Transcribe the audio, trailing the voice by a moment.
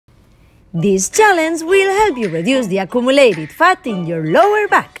This challenge will help you reduce the accumulated fat in your lower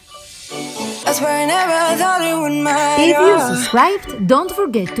back. If you subscribed, don't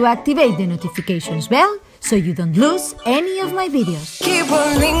forget to activate the notifications bell so you don't lose any of my videos.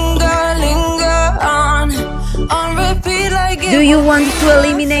 Do you want to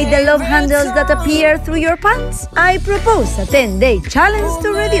eliminate the love handles that appear through your pants? I propose a 10-day challenge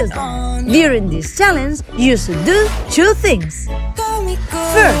to reduce them. During this challenge, you should do two things.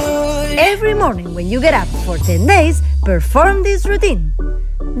 First, every morning when you get up for 10 days, perform this routine.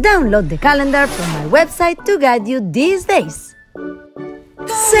 Download the calendar from my website to guide you these days.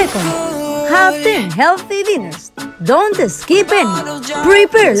 Second, have 10 healthy dinners. Don't skip any.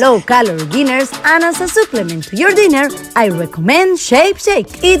 Prepare low-calorie dinners, and as a supplement to your dinner, I recommend Shape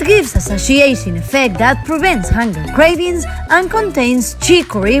Shake. It gives a satiation effect that prevents hunger cravings and contains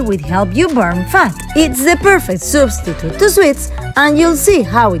chicory which help you burn fat. It's the perfect substitute to sweets, and you'll see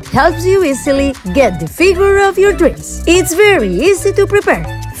how it helps you easily get the figure of your dreams. It's very easy to prepare.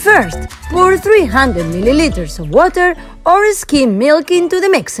 First, pour 300 milliliters of water or skim milk into the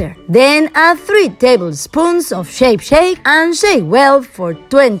mixer. Then add 3 tablespoons of Shape Shake and shake well for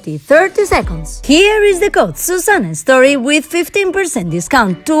 20-30 seconds. Here is the code Susana Story with 15%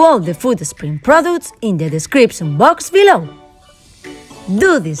 discount to all the Food Spring products in the description box below.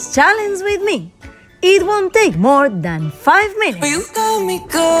 Do this challenge with me. It won't take more than 5 minutes.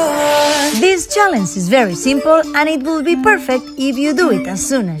 This challenge is very simple and it will be perfect if you do it as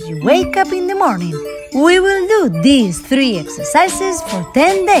soon as you wake up in the morning. We will do these 3 exercises for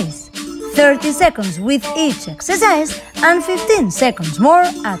 10 days. 30 seconds with each exercise and 15 seconds more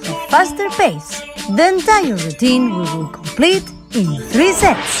at a faster pace. The entire routine we will complete in 3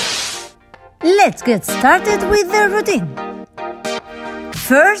 sets. Let's get started with the routine.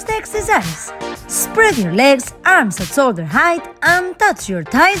 First exercise. Spread your legs, arms at shoulder height, and touch your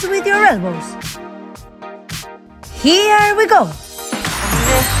thighs with your elbows. Here we go.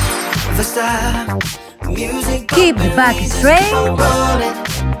 Keep the back straight.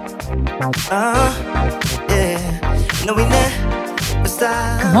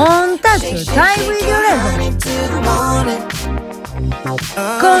 Come on, touch your thigh with your elbows.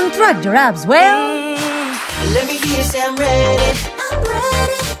 Contract your abs well. Let me hear you say I'm ready.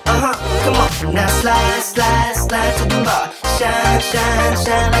 Come on, now slide, slide, slide to the bar. Shine, shine,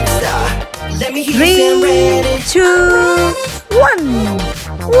 shine like a star. Let me hear you say I'm ready. 3, 2,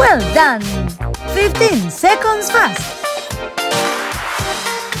 1. Well done. 15 seconds fast.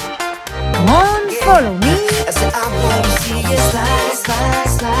 Come on, follow me. I said I want to see you slide, slide,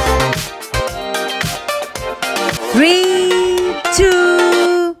 slide. 3,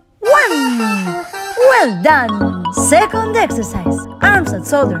 2, 1. Well done. Second exercise. Arms at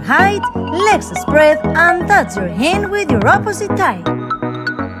shoulder height, legs spread, and touch your hand with your opposite thigh.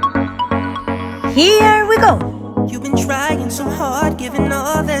 Here we go. You've been trying so hard, giving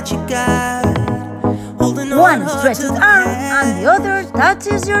all that you got. Holding One stretches arm and the other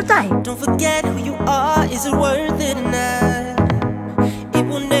touches your thigh. Don't forget who you are, is it worth it or not? It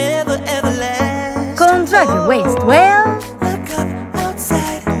will never ever last. Contract your waist well. Look up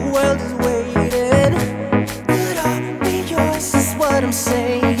outside, the world is waiting. Could all be yours, is what I'm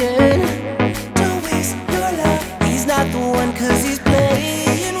saying. Don't waste your love, he's not the one, cause he's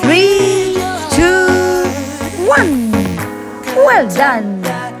playing. 3, 2, 1. Well done.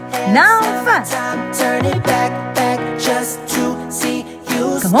 Now fast. Turn it back, back, just to see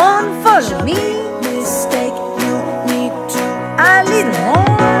you. Come on, follow me. Mistake, you need to A little more.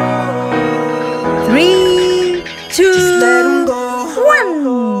 3, 2,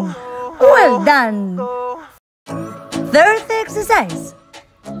 1. Well done. Third exercise.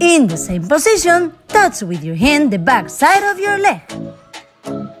 In the same position, touch with your hand the back side of your leg.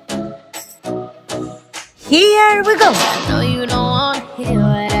 Here we go. No, you don't want to hear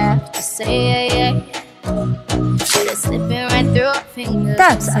what I have to say. It's slipping right through our fingers.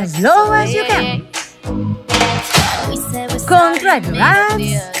 Touch as low as you can. Contract your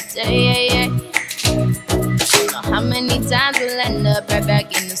abs. How many times we'll end up right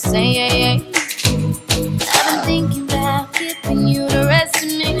back in the same? I've been thinking about giving you the rest of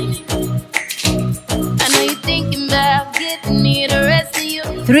me. I know you're thinking about giving me the rest of you.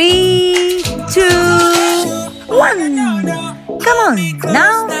 3, 2, 1. Come on,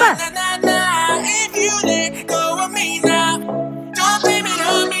 now fast. If you let go of me now, don't blame it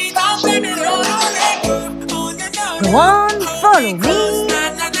on me, don't blame it on me. Go on, follow me.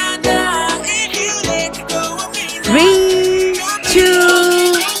 3, 2,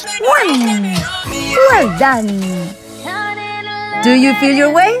 1. Well done. Do you feel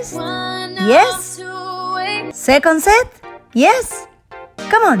your waist? Yes? Second set? Yes?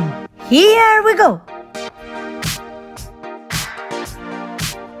 Come on. Here we go.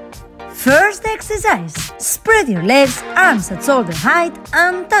 First exercise. Spread your legs, arms at shoulder height,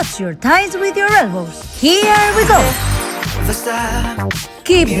 and touch your thighs with your elbows. Here we go.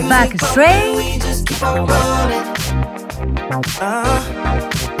 Keep the back straight.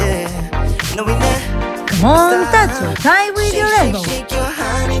 Come on, touch your thigh with your elbow.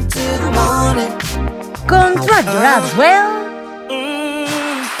 Contract your abs well.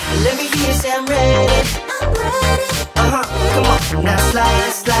 Let me hear you say I'm ready. Come on, now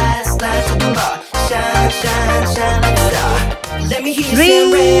slide, slide, slide to the bar. Shine, shine, shine like a star. Let me hear you say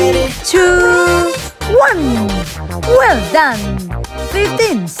I'm ready. 3, 2, 1. Well done.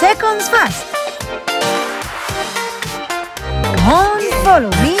 15 seconds fast. Come on, follow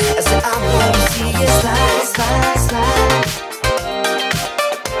me. I said I wanna see you slide, slide, slide.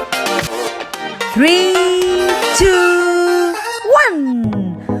 3, 2,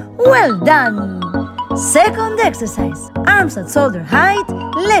 1. Well done. Second exercise. Arms at shoulder height,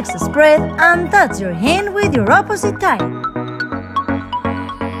 legs spread, and touch your hand with your opposite thigh.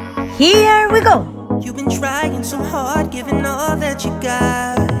 Here we go. You've been trying so hard, giving all that you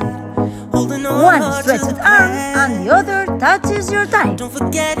got. Holding on One hard to stretched the arm past. and the other touches your thigh. Don't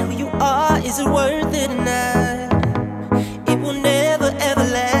forget who you are, is it worth it or not? It will never ever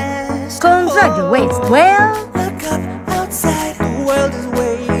last. Contract your waist well. Look up outside, the world is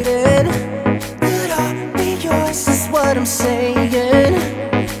waiting. Could all be yours, is what I'm saying.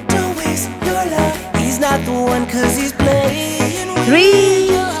 Don't waste your love, he's not the one, cause he's playing with 3,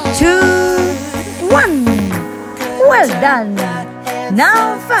 2, 1. Well done.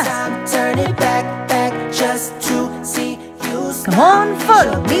 Now fast. time. Turn it back, back, just to see you smile. Come on,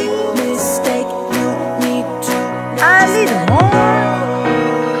 follow me. Mistake, you need to A little more.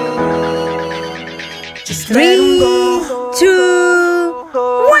 just let 'em 3, go. 2,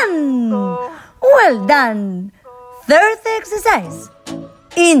 1. Well done. Third exercise.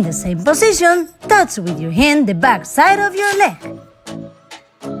 In the same position, touch with your hand the back side of your leg.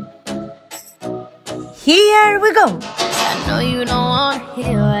 Here we go. I know you don't want to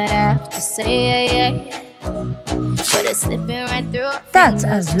hear what I have to say, but it's slipping right through. That's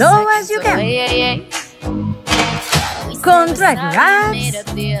as low as you can. Contract your abs.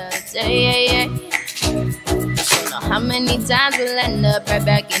 Don't know how many times we'll end up right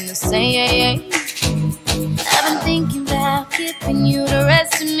back in the same. I've been thinking about giving you the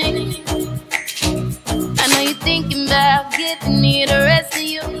rest of me. I know you're thinking about giving me the rest of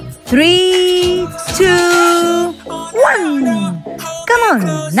you. 3, 2, 1. Come on,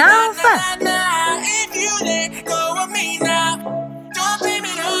 now fast. If you let go of me now, don't blame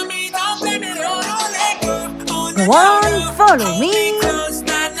it on me, don't blame it on let go. Go on, follow me.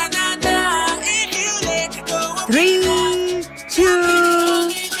 If you let go of 3,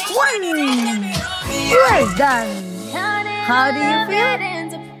 2, 1. Well done. How do you feel?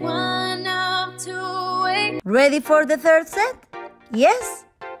 Ready for the third set? Yes?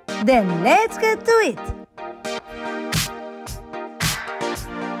 Then let's get to it.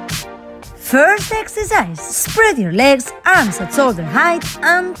 First exercise. Spread your legs, arms at shoulder height,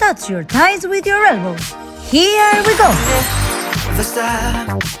 and touch your thighs with your elbows. Here we go.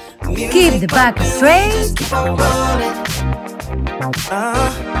 Keep the back straight.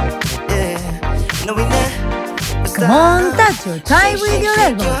 Come on, touch your thigh with your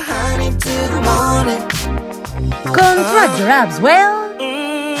elbow. Contract your abs well.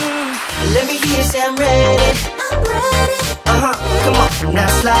 Let me hear you say I'm ready. Come on, now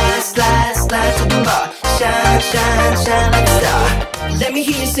slide, slide, slide to the bar. Shine, shine, shine like a star. Let me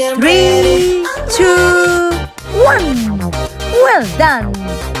hear you say I'm 3, ready. 2, 1. Well done.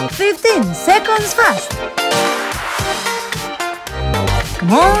 15 seconds fast.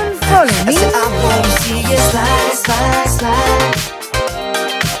 Come on, follow I me. said I wanna see you slide, slide, slide.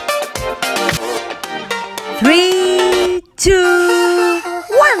 3, 2,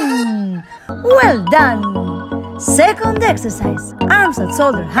 1. Well done. Second exercise. Arms at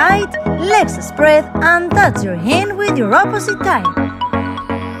shoulder height, legs spread, and touch your hand with your opposite thigh.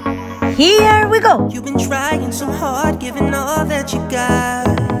 Here we go. You've been trying so hard, giving all that you got.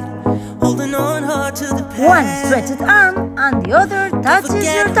 Holding on hard to the past. One stretched arm and the other touches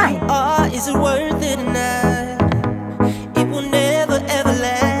your thigh. Is it worth it or not? It will never ever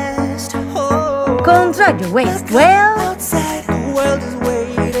last. Oh. Contract your waist well. Outside, the world is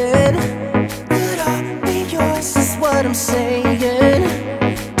waiting. Could all be yours, is what I'm saying.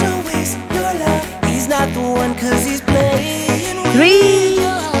 Don't waste your love, he's not the one, cause he's playing with 3,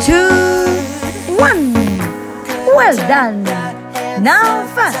 2, 1. Well done. Now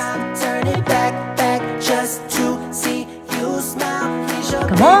fast. Turn it back, back, just to see you smile.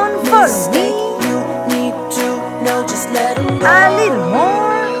 Come on. on, follow me. You need to know, just let him go. A little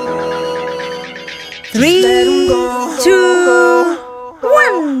more. 3, Let 'em go. 2,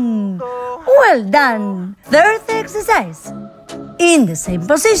 1. Well done. Third exercise. In the same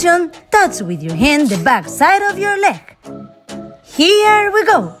position, touch with your hand the back side of your leg. Here we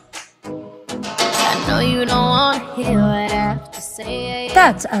go. I know you don't want to hear what I have to say.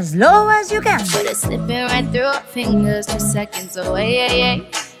 Touch as low as you can. But it's slipping right through our fingers, 2 seconds away.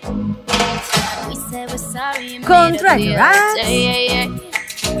 We said we're sorry and Contract made your up the abs. other day.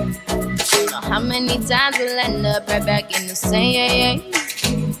 You know how many times we'll end up right back in the same.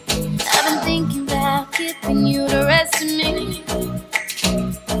 I've been thinking about giving you the rest of me.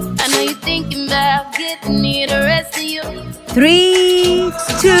 I know you're thinking about giving me the rest of you. 3,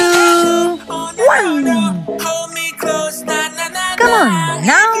 2, 1. Hold me close, na na na. Come on,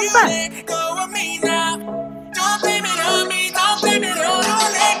 now fast. Let go of me now. Don't blame it on me, don't blame it on me.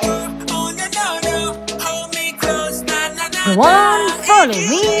 Let go. Oh no no no. Hold me close, na na na. Go on, follow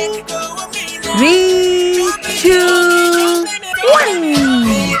me. Let go of me now. 3, 2,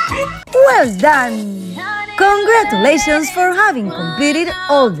 1. Well done. Congratulations for having completed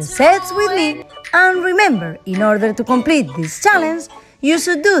all the sets with me. And remember, in order to complete this challenge, you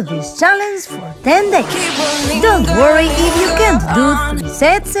should do this challenge for 10 days. Don't worry if you can't do 3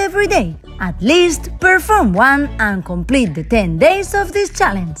 sets every day. At least perform one and complete the 10 days of this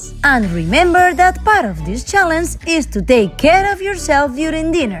challenge. And remember that part of this challenge is to take care of yourself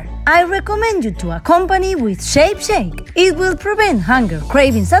during dinner. I recommend you to accompany with Shape Shake. It will prevent hunger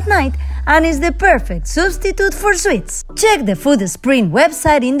cravings at night and is the perfect substitute for sweets. Check the Food Sprint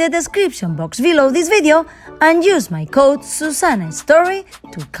website in the description box below this video and use my code SUSANASTORY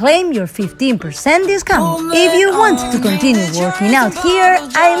to claim your 15% discount. If you want to continue working out here,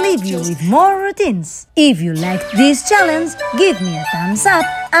 I leave you with more routines. If you liked this challenge, give me a thumbs up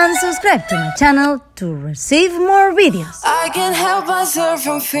and subscribe to my channel to receive more videos. I can't help myself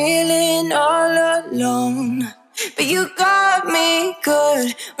from feeling all alone. But you got me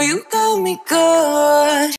good, you got me good.